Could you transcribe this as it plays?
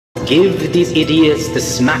Give these idiots the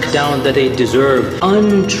smackdown that they deserve.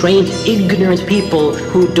 Untrained, ignorant people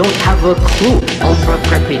who don't have a clue.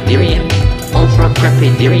 Ultracrepidarian,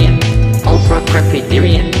 Ultracrepidarian,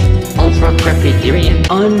 Ultracrepidarian, Ultracrepidarian.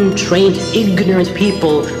 Untrained, ignorant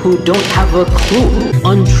people who don't have a clue.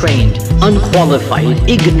 Untrained, unqualified,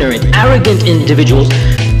 ignorant, arrogant individuals.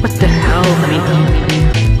 What the hell?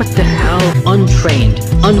 What the hell? Untrained,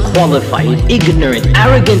 unqualified, ignorant,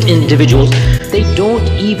 arrogant individuals. They don't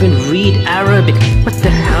even read Arabic. What the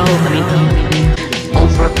hell?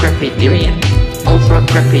 Ultracrepidarian,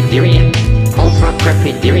 Ultracrepidarian,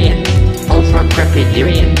 Ultracrepidarian,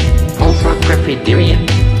 Ultracrepidarian, Ultracrepidarian,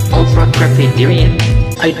 Ultracrepidarian.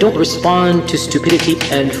 I don't respond to stupidity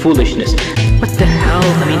and foolishness. What the hell?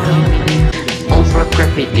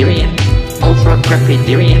 Ultracrepidarian,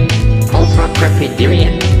 Ultracrepidarian,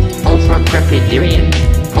 Ultracrepidarian, Ultracrepidarian,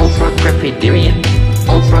 Ultracrepidarian,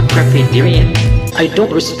 Ultracrepidarian. I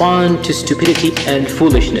don't respond to stupidity and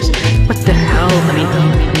foolishness. What the hell?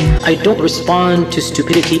 I don't respond to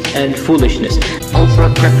stupidity and foolishness.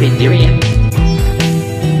 Ultracrepidarian.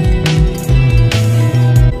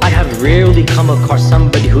 I have rarely come across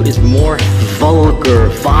somebody who is more vulgar,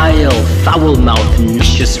 vile, foul-mouthed,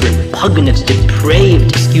 vicious, repugnant,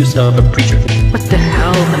 depraved excuse of a preacher. What the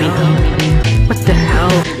hell? What the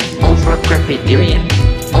hell? Ultracrepidarian,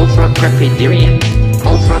 Ultracrepidarian,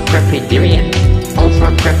 Ultracrepidarian,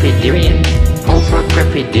 Ultracrepidarian,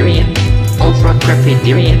 Ultracrepidarian,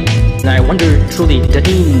 Ultracrepidarian. And I wonder truly, does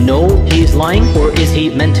he know he's lying, or is he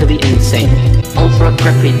mentally insane?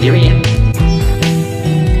 Ultracrepidarian,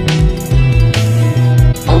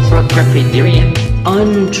 Ultracrepidarian.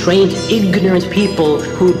 Untrained, ignorant people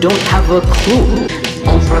who don't have a clue.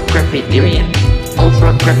 Ultracrepidarian,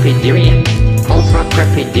 Ultracrepidarian,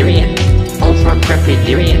 Ultracrepidarian,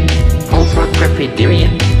 Ultracrepidarian,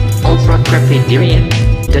 Ultracrepidarian, Ultracrepidarian.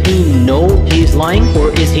 Does he know he's lying,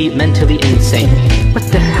 or is he mentally insane? What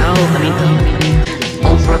the hell?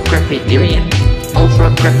 Ultracrepidarian,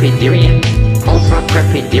 Ultracrepidarian,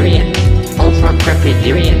 Ultracrepidarian,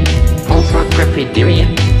 Ultracrepidarian,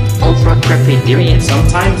 Ultracrepidarian, Ultracrepidarian.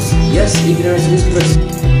 Sometimes, yes, ignorance is bliss.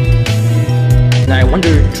 And I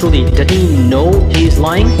wonder truly, does he know he's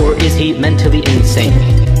lying, or is he mentally insane?